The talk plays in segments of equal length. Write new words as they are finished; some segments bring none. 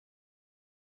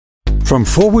From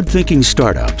forward-thinking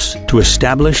startups to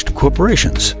established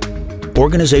corporations,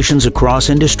 organizations across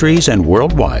industries and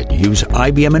worldwide use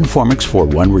IBM Informix for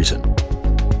one reason.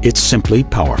 It's simply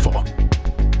powerful.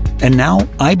 And now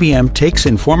IBM takes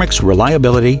Informix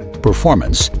reliability,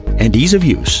 performance, and ease of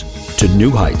use to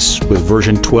new heights with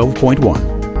version 12.1.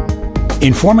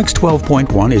 Informix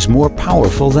 12.1 is more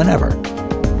powerful than ever.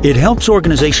 It helps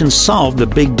organizations solve the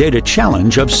big data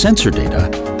challenge of sensor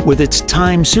data with its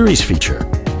time series feature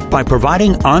by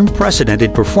providing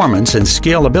unprecedented performance and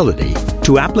scalability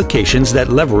to applications that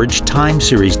leverage time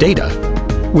series data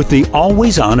with the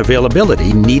always-on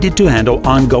availability needed to handle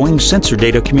ongoing sensor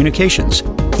data communications,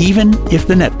 even if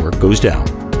the network goes down.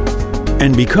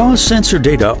 And because sensor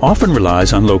data often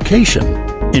relies on location,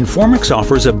 Informix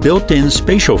offers a built-in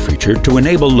spatial feature to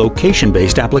enable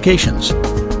location-based applications.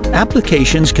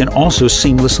 Applications can also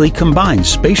seamlessly combine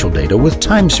spatial data with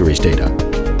time series data,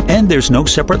 and there's no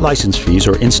separate license fees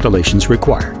or installations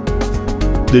required.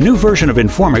 The new version of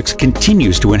Informix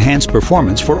continues to enhance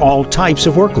performance for all types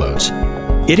of workloads.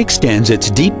 It extends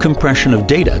its deep compression of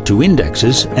data to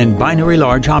indexes and binary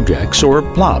large objects, or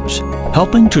blobs,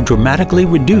 helping to dramatically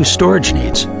reduce storage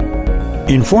needs.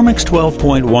 Informix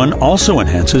 12.1 also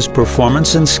enhances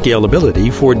performance and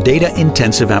scalability for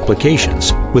data-intensive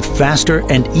applications with faster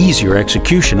and easier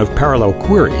execution of parallel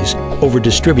queries over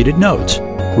distributed nodes,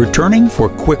 returning for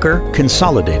quicker,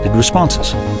 consolidated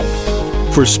responses.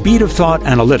 For speed of thought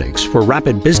analytics for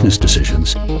rapid business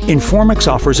decisions, Informix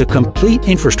offers a complete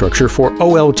infrastructure for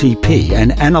OLTP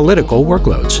and analytical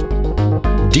workloads.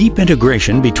 Deep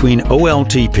integration between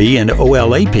OLTP and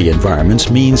OLAP environments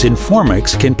means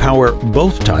Informix can power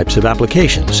both types of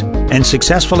applications and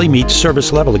successfully meet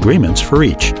service-level agreements for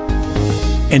each.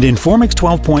 And Informix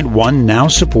 12.1 now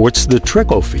supports the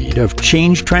trickle feed of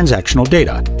changed transactional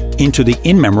data into the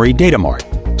in-memory data mart,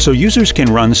 so users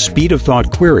can run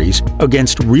speed-of-thought queries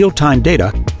against real-time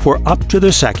data for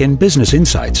up-to-the-second business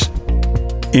insights.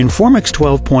 Informix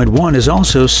 12.1 is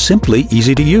also simply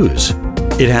easy to use.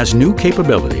 It has new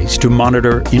capabilities to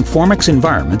monitor Informix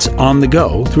environments on the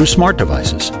go through smart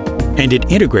devices, and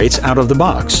it integrates out of the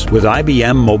box with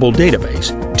IBM Mobile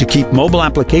Database to keep mobile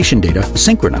application data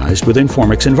synchronized with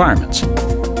Informix environments.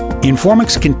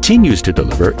 Informix continues to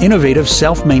deliver innovative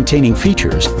self-maintaining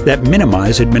features that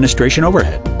minimize administration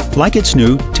overhead, like its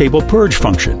new table purge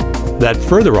function that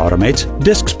further automates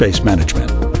disk space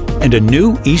management, and a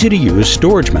new easy-to-use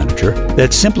storage manager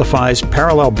that simplifies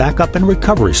parallel backup and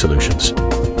recovery solutions.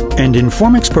 And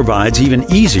Informix provides even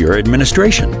easier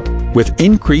administration with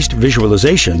increased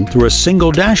visualization through a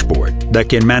single dashboard that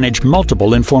can manage multiple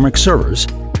Informix servers,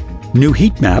 new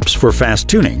heat maps for fast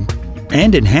tuning,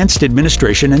 and enhanced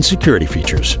administration and security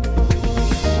features.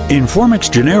 Informix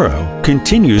Genero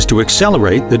continues to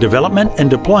accelerate the development and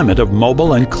deployment of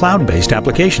mobile and cloud-based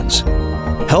applications.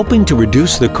 Helping to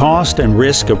reduce the cost and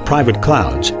risk of private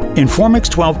clouds, Informix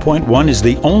 12.1 is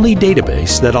the only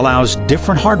database that allows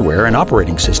different hardware and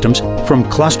operating systems from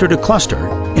cluster to cluster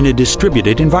in a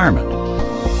distributed environment.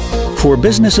 For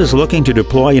businesses looking to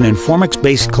deploy an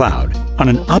Informix-based cloud on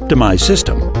an optimized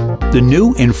system, the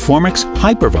new Informix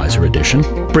Hypervisor Edition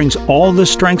brings all the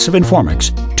strengths of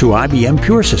Informix to IBM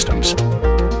Pure Systems,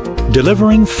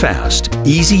 delivering fast,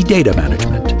 easy data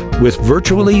management with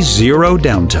virtually zero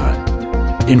downtime.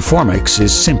 Informix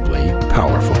is simply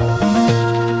powerful.